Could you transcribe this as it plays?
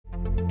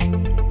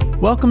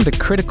Welcome to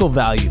Critical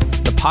Value,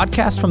 the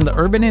podcast from the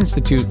Urban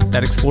Institute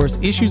that explores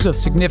issues of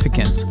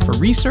significance for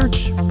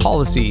research,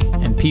 policy,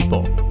 and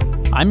people.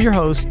 I'm your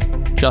host,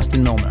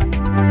 Justin Milner.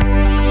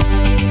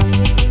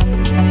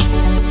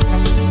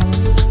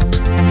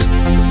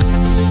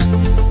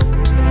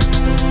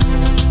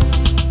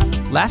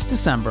 Last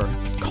December,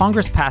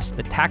 Congress passed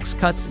the Tax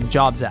Cuts and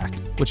Jobs Act,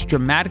 which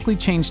dramatically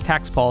changed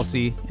tax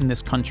policy in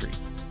this country.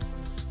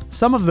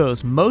 Some of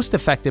those most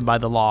affected by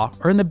the law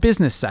are in the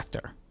business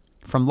sector.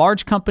 From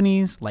large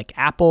companies like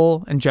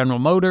Apple and General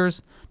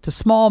Motors to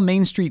small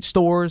Main Street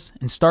stores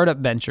and startup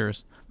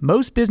ventures,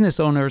 most business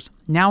owners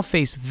now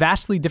face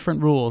vastly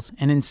different rules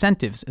and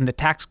incentives in the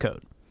tax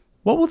code.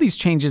 What will these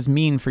changes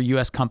mean for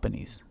U.S.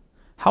 companies?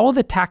 How will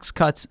the Tax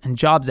Cuts and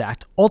Jobs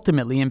Act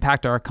ultimately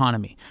impact our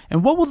economy?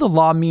 And what will the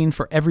law mean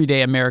for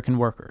everyday American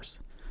workers?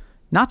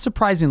 Not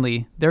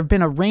surprisingly, there have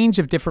been a range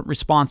of different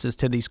responses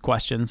to these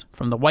questions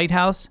from the White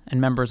House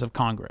and members of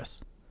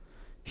Congress.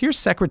 Here's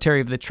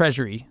Secretary of the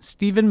Treasury,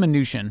 Steven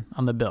Mnuchin,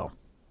 on the bill.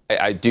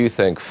 I do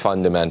think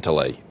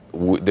fundamentally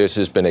this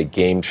has been a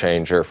game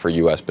changer for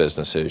U.S.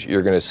 businesses.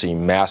 You're going to see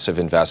massive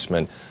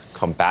investment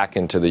come back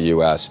into the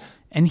U.S.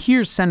 And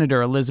here's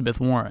Senator Elizabeth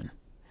Warren.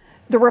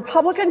 The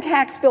Republican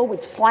tax bill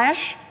would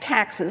slash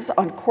taxes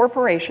on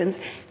corporations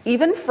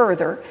even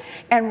further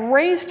and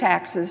raise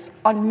taxes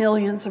on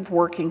millions of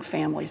working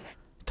families.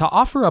 To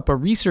offer up a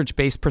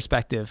research-based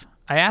perspective,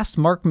 I asked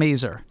Mark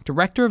Mazur,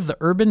 director of the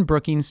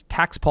Urban-Brookings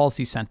Tax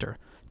Policy Center,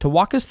 to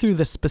walk us through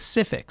the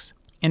specifics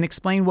and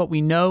explain what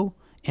we know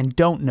and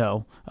don't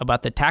know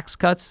about the Tax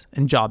Cuts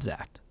and Jobs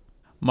Act.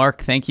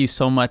 Mark, thank you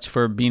so much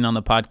for being on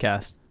the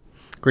podcast.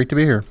 Great to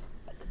be here.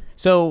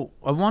 So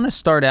I want to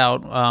start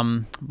out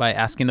by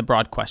asking the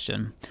broad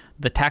question.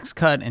 The Tax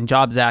Cut and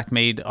Jobs Act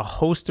made a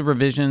host of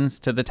revisions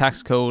to the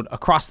tax code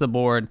across the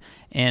board,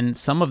 and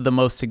some of the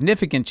most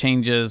significant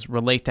changes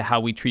relate to how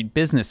we treat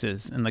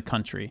businesses in the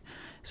country.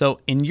 So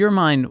in your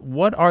mind,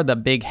 what are the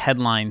big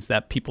headlines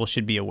that people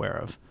should be aware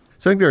of?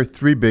 So I think there are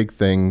three big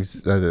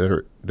things that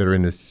are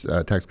in this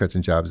Tax Cuts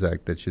and Jobs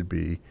Act that should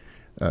be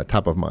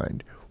top of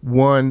mind.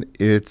 One,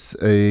 it's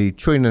a $1.5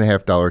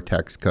 trillion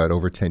tax cut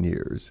over 10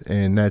 years,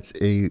 and that's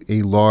a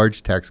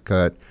large tax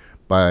cut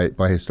by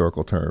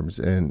historical terms,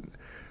 and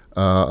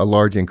a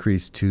large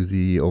increase to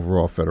the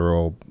overall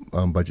federal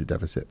budget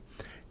deficit.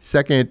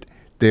 Second,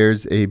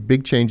 there's a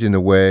big change in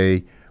the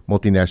way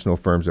multinational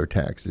firms are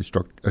taxed,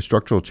 a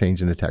structural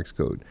change in the tax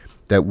code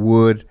that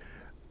would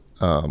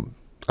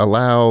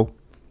allow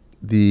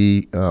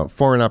the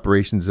foreign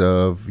operations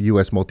of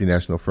U.S.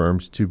 multinational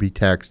firms to be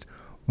taxed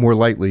more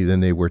lightly than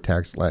they were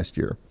taxed last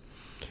year.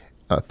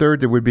 Third,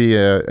 there would be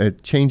a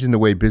change in the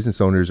way business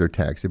owners are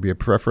taxed. There'd be a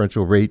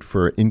preferential rate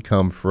for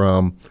income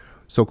from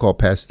so-called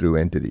pass-through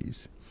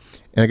entities.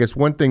 And I guess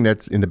one thing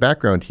that's in the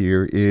background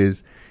here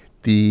is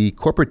the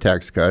corporate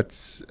tax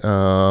cuts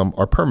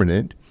are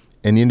permanent,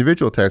 and the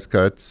individual tax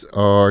cuts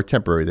are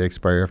temporary. They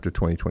expire after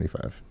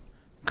 2025.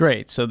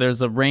 Great. So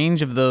there's a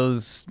range of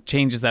those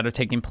changes that are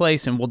taking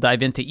place, and we'll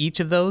dive into each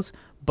of those.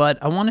 But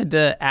I wanted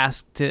to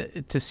ask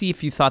to see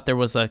if you thought there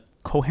was a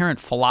coherent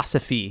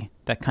philosophy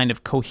that kind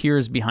of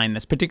coheres behind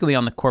this, particularly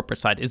on the corporate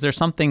side. Is there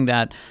something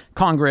that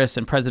Congress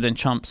and President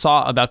Trump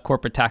saw about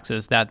corporate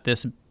taxes that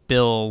this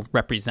bill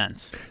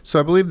represents? So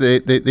I believe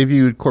they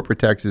viewed corporate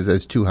taxes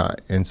as too high.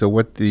 And so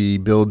what the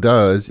bill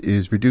does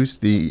is reduce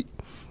the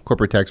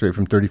corporate tax rate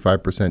from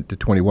 35% to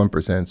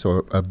 21%,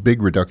 so a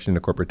big reduction in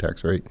the corporate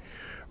tax rate.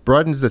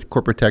 Broadens the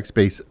corporate tax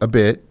base a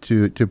bit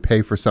to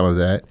pay for some of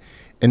that.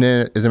 And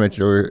then, as I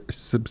mentioned earlier,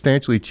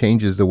 substantially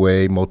changes the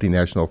way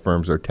multinational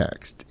firms are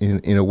taxed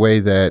in a way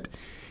that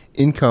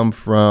income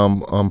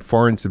from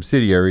foreign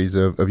subsidiaries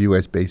of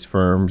U.S.-based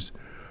firms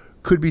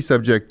could be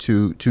subject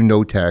to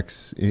no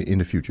tax in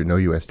the future, no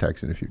U.S.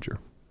 tax in the future.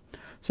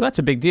 So that's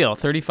a big deal,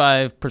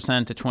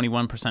 35% to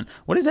 21%.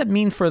 What does that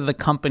mean for the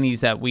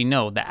companies that we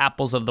know, the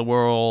Apples of the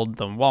world,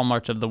 the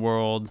Walmarts of the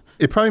world?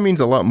 It probably means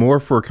a lot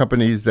more for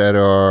companies that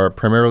are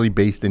primarily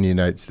based in the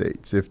United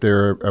States. If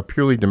they're a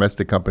purely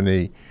domestic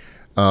company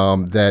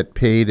that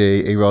paid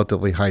a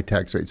relatively high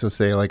tax rate, so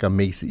say like a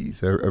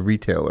Macy's, a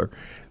retailer,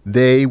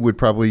 they would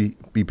probably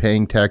be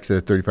paying tax at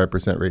a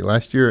 35% rate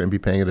last year and be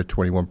paying at a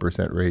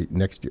 21% rate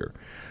next year.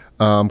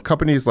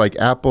 Companies like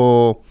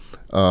Apple,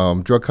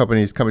 drug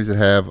companies that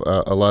have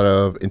a lot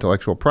of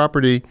intellectual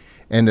property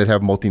and that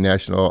have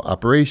multinational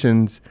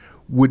operations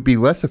would be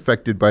less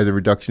affected by the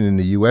reduction in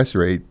the U.S.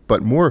 rate,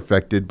 but more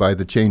affected by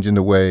the change in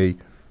the way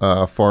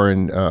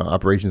foreign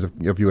operations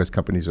of U.S.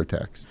 companies are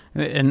taxed.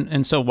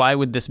 And so why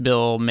would this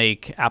bill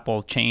make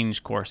Apple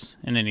change course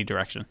in any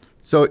direction?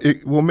 So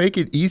it will make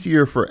it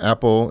easier for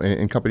Apple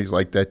and companies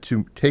like that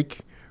to take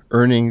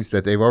earnings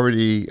that they've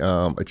already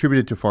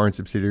attributed to foreign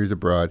subsidiaries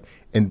abroad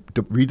and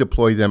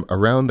redeploy them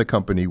around the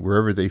company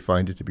wherever they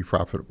find it to be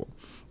profitable.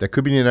 That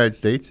could be in the United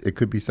States. It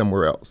could be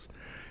somewhere else.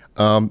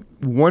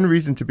 One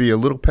reason to be a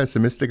little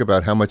pessimistic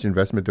about how much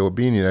investment there will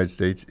be in the United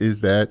States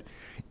is that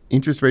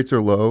interest rates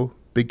are low.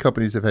 Big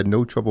companies have had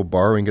no trouble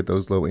borrowing at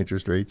those low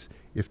interest rates.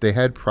 If they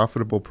had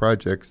profitable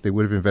projects, they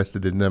would have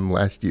invested in them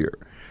last year.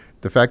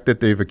 The fact that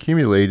they've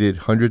accumulated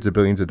hundreds of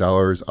billions of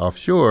dollars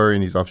offshore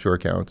in these offshore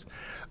accounts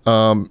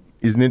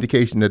is an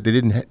indication that they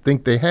didn't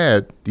think they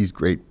had these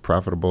great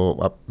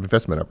profitable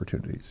investment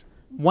opportunities.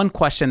 One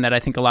question that I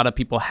think a lot of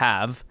people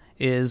have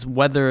is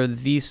whether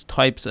these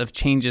types of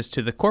changes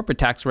to the corporate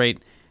tax rate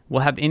will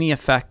have any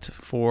effect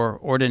for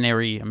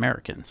ordinary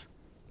Americans.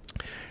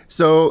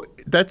 So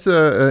that's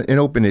an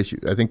open issue.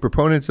 I think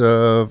proponents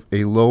of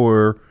a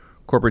lower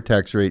corporate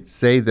tax rate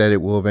say that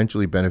it will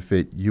eventually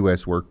benefit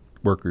U.S.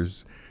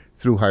 workers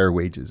through higher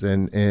wages.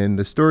 And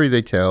the story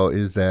they tell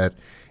is that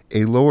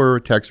a lower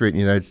tax rate in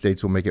the United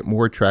States will make it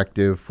more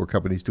attractive for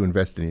companies to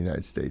invest in the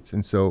United States.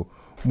 And so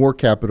more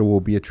capital will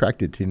be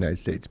attracted to the United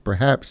States,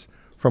 perhaps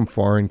from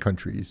foreign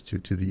countries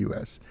to the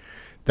U.S.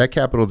 That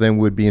capital then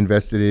would be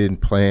invested in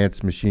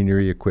plants,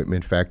 machinery,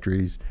 equipment,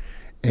 factories,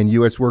 and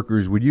U.S.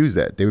 workers would use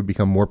that. They would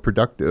become more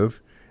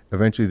productive.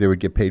 Eventually, they would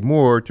get paid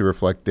more to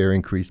reflect their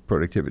increased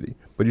productivity.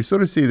 But you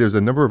sort of see there's a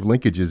number of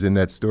linkages in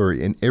that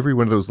story, and every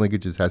one of those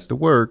linkages has to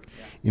work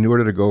in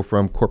order to go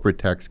from corporate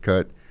tax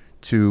cut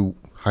to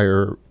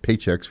higher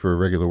paychecks for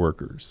regular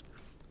workers.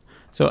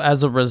 So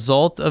as a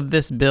result of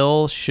this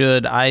bill,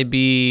 should I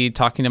be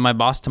talking to my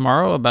boss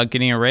tomorrow about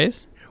getting a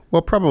raise?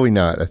 Well, probably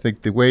not. I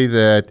think the way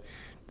that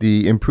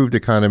the improved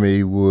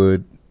economy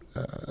would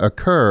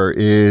occur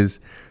is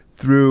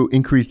through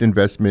increased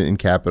investment in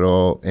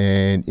capital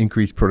and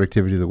increased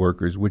productivity of the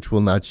workers, which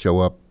will not show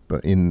up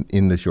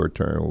in the short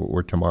term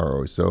or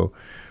tomorrow. So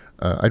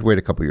I'd wait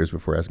a couple of years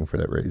before asking for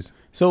that raise.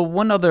 So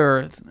one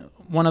other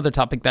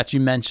topic that you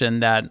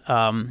mentioned that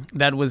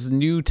that was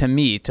new to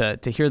me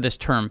to hear this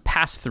term,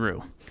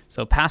 pass-through.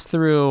 So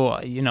pass-through,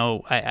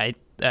 I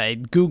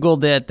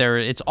Googled it.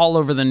 It's all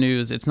over the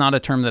news. It's not a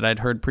term that I'd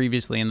heard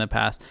previously in the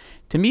past.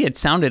 To me, it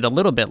sounded a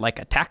little bit like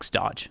a tax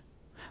dodge,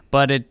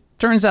 but it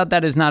turns out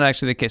that is not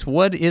actually the case.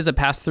 What is a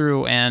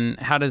pass-through, and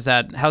how's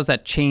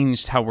that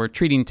changed how we're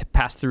treating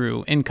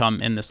pass-through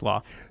income in this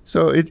law?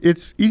 So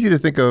it's easy to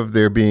think of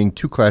there being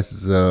two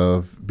classes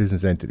of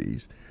business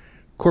entities.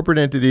 Corporate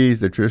entities,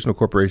 the traditional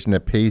corporation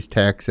that pays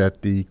tax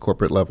at the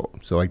corporate level.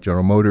 So like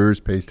General Motors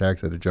pays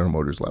tax at the General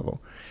Motors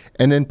level.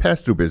 And then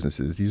pass-through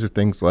businesses. These are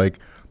things like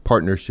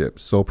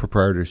partnerships, sole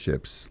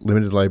proprietorships,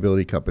 limited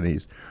liability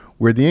companies,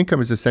 where the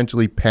income is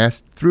essentially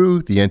passed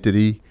through the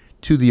entity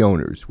to the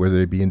owners, whether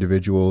they be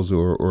individuals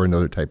or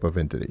another type of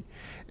entity.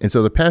 And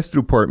so the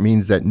pass-through part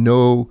means that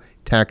no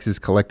tax is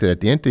collected at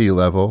the entity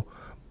level,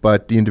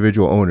 but the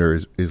individual owner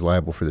is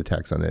liable for the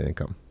tax on that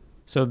income.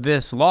 So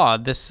this law,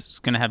 this is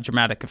going to have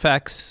dramatic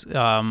effects.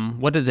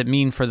 What does it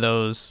mean for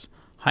those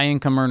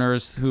high-income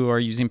earners who are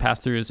using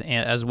pass-throughs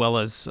as well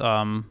as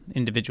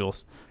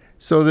individuals?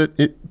 So that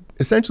it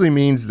essentially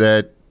means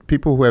that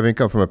people who have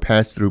income from a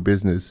pass-through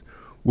business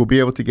will be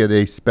able to get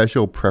a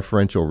special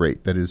preferential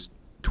rate that is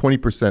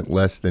 20%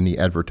 less than the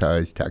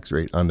advertised tax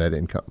rate on that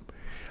income.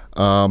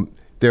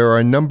 There are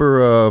a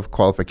number of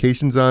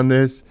qualifications on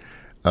this.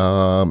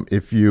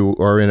 If you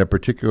are in a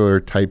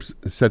particular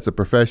sets of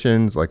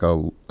professions, like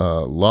a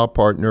law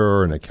partner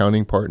or an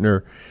accounting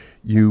partner,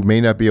 you may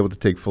not be able to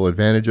take full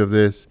advantage of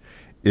this.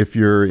 If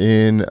you're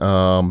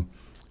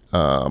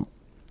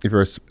if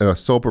you're a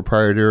sole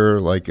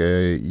proprietor, like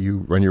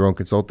you run your own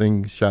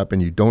consulting shop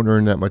and you don't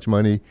earn that much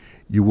money,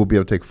 you will be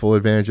able to take full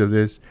advantage of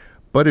this.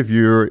 But if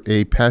you're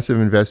a passive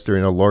investor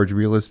in a large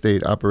real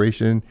estate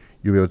operation,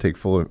 you'll be able to take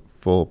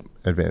full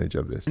advantage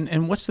of this.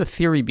 And what's the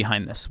theory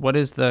behind this? What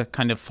is the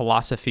kind of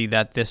philosophy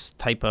that this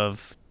type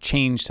of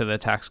change to the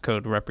tax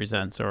code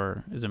represents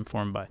or is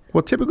informed by?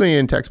 Well, typically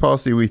in tax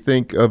policy, we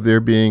think of there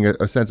being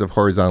a sense of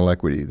horizontal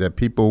equity, that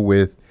people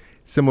with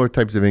similar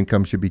types of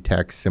income should be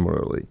taxed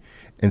similarly.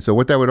 And so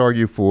what that would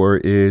argue for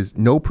is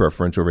no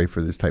preferential rate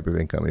for this type of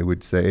income. It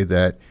would say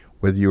that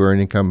whether you earn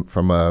income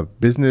from a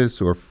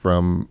business or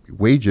from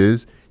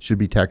wages should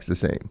be taxed the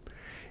same.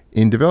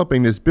 In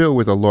developing this bill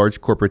with a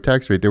large corporate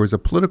tax rate, there was a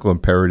political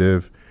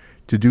imperative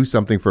to do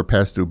something for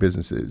pass-through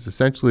businesses.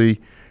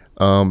 Essentially,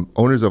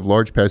 owners of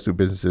large pass-through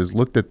businesses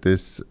looked at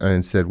this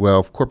and said, well,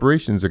 if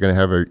corporations are going to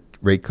have a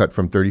rate cut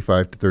from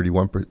 35 to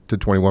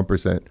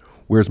 21%,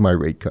 where's my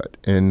rate cut?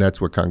 And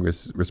that's what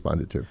Congress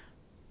responded to.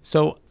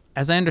 So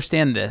as I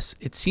understand this,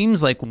 it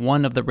seems like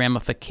one of the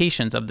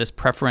ramifications of this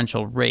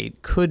preferential rate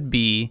could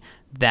be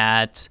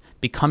that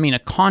becoming a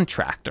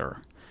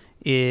contractor,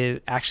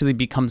 it actually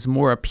becomes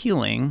more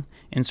appealing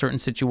in certain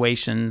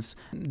situations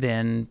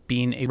than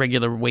being a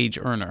regular wage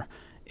earner.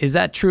 Is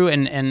that true?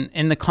 And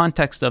in the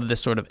context of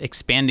this sort of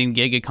expanding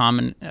gig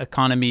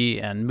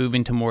economy and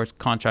moving to more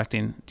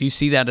contracting, do you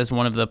see that as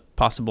one of the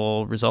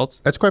possible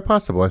results? That's quite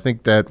possible. I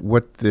think that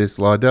what this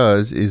law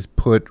does is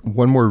put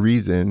one more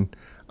reason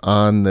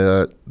on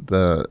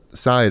the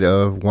side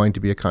of wanting to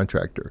be a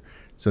contractor.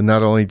 So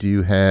not only do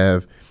you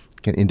have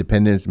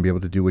independence and be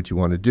able to do what you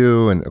want to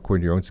do and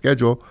according to your own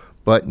schedule,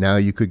 but now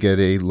you could get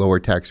a lower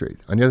tax rate.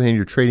 On the other hand,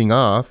 you're trading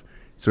off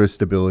sort of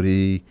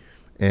stability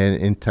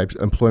and types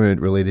of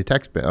employment-related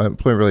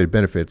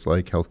benefits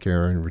like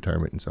healthcare and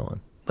retirement and so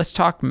on. Let's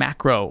talk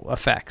macro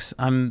effects.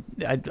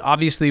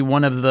 Obviously,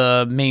 one of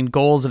the main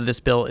goals of this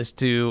bill is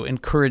to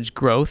encourage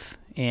growth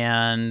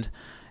and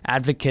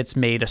advocates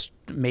made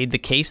the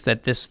case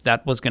that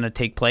that was going to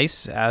take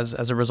place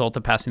as a result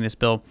of passing this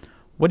bill.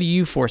 What do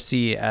you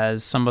foresee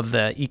as some of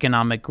the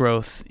economic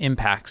growth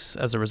impacts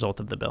as a result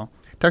of the bill?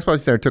 Tax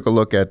Policy Center took a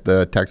look at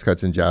the Tax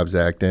Cuts and Jobs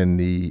Act and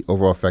the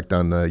overall effect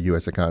on the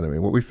U.S. economy.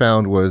 What we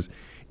found was,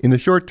 in the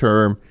short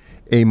term,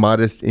 a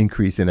modest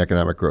increase in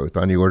economic growth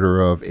on the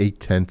order of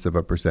 0.8 of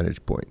a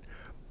percentage point.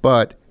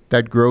 But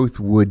that growth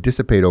would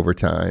dissipate over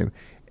time,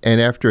 and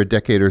after a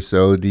decade or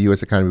so, the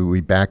U.S. economy will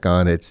be back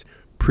on its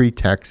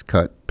pre-tax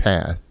cut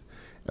path.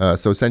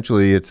 So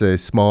essentially, it's a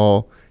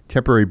small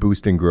temporary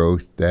boost in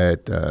growth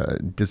that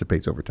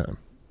dissipates over time.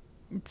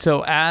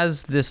 So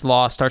as this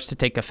law starts to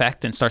take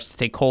effect and starts to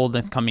take hold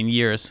in coming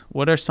years,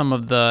 what are some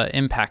of the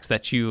impacts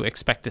that you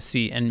expect to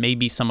see, and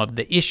maybe some of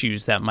the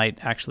issues that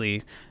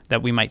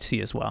we might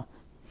see as well?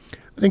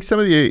 I think some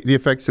of the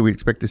effects that we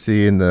expect to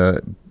see in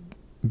the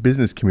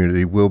business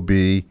community will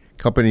be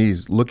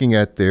companies looking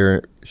at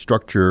their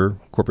structure,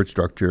 corporate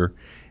structure,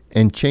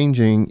 and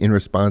changing in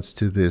response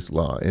to this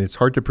law. And it's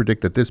hard to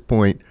predict at this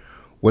point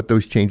what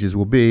those changes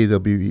will be. They'll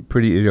be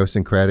pretty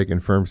idiosyncratic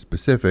and firm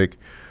specific.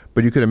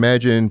 But you could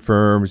imagine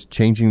firms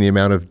changing the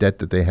amount of debt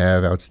that they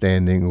have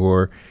outstanding,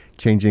 or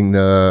changing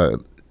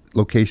the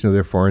location of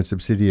their foreign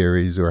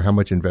subsidiaries, or how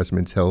much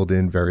investment's held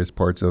in various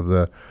parts of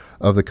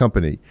the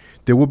company.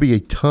 There will be a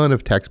ton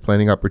of tax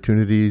planning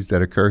opportunities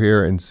that occur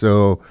here, and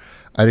so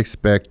I'd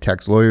expect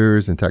tax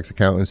lawyers and tax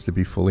accountants to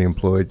be fully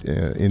employed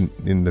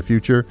in the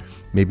future.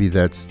 Maybe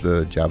that's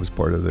the jobs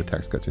part of the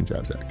Tax Cuts and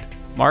Jobs Act.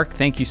 Mark,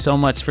 thank you so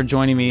much for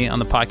joining me on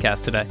the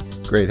podcast today.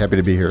 Great, happy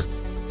to be here.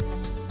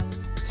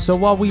 So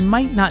while we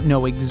might not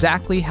know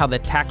exactly how the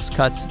Tax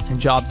Cuts and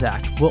Jobs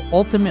Act will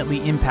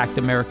ultimately impact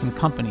American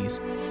companies,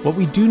 what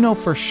we do know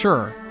for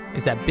sure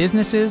is that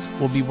businesses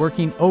will be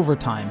working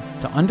overtime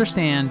to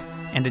understand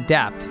and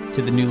adapt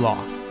to the new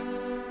law.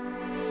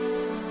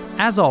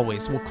 As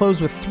always, we'll close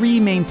with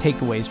 3 main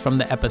takeaways from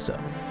the episode.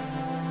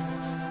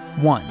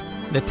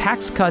 1. The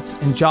Tax Cuts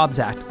and Jobs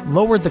Act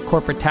lowered the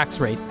corporate tax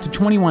rate to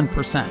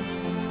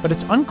 21%, but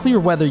it's unclear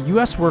whether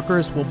U.S.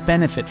 workers will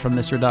benefit from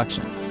this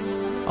reduction.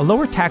 A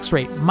lower tax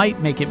rate might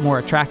make it more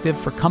attractive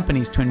for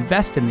companies to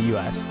invest in the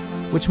U.S.,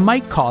 which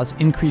might cause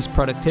increased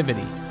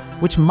productivity,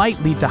 which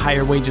might lead to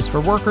higher wages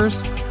for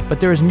workers, but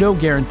there is no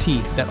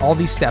guarantee that all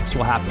these steps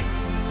will happen.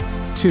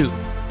 2.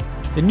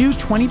 The new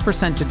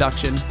 20%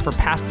 deduction for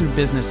pass-through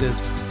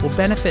businesses will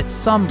benefit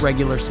some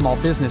regular small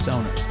business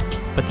owners,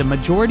 but the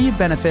majority of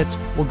benefits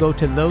will go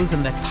to those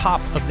in the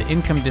top of the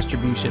income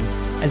distribution,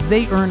 as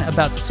they earn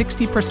about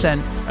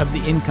 60% of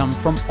the income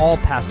from all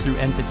pass-through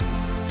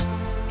entities.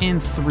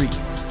 And 3.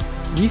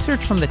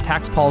 Research from the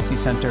Tax Policy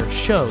Center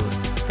shows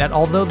that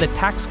although the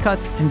Tax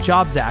Cuts and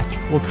Jobs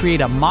Act will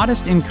create a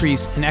modest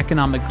increase in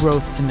economic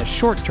growth in the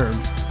short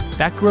term,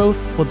 that growth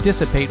will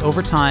dissipate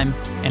over time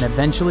and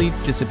eventually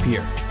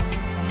disappear.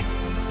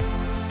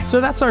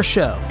 So that's our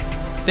show.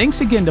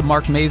 Thanks again to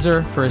Mark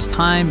Mazur for his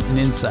time and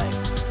insight.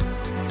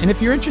 And if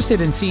you're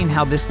interested in seeing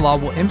how this law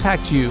will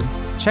impact you,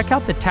 check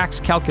out the tax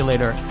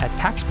calculator at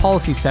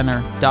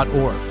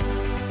taxpolicycenter.org.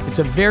 It's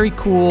a very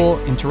cool,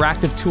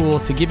 interactive tool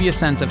to give you a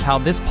sense of how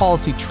this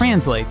policy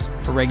translates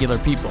for regular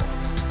people.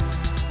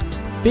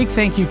 Big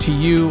thank you to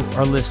you,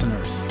 our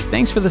listeners.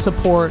 Thanks for the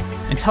support,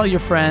 and tell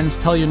your friends,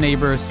 tell your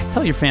neighbors,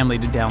 tell your family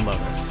to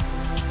download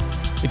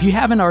us. If you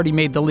haven't already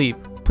made the leap,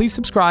 please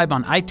subscribe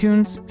on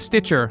iTunes,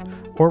 Stitcher,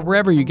 or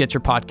wherever you get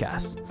your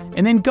podcasts,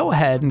 and then go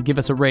ahead and give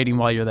us a rating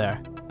while you're there.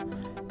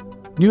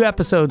 New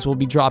episodes will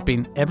be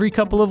dropping every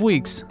couple of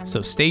weeks,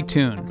 so stay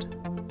tuned.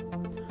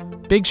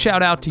 Big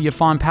shout out to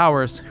Yafan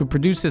Powers, who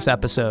produced this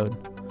episode.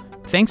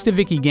 Thanks to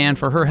Vicky Gann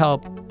for her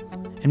help,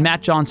 and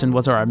Matt Johnson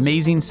was our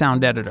amazing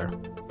sound editor.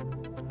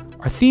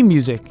 Our theme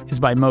music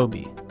is by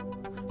Moby.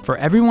 For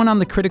everyone on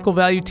the Critical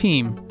Value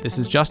team, this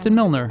is Justin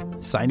Milner,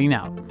 signing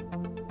out.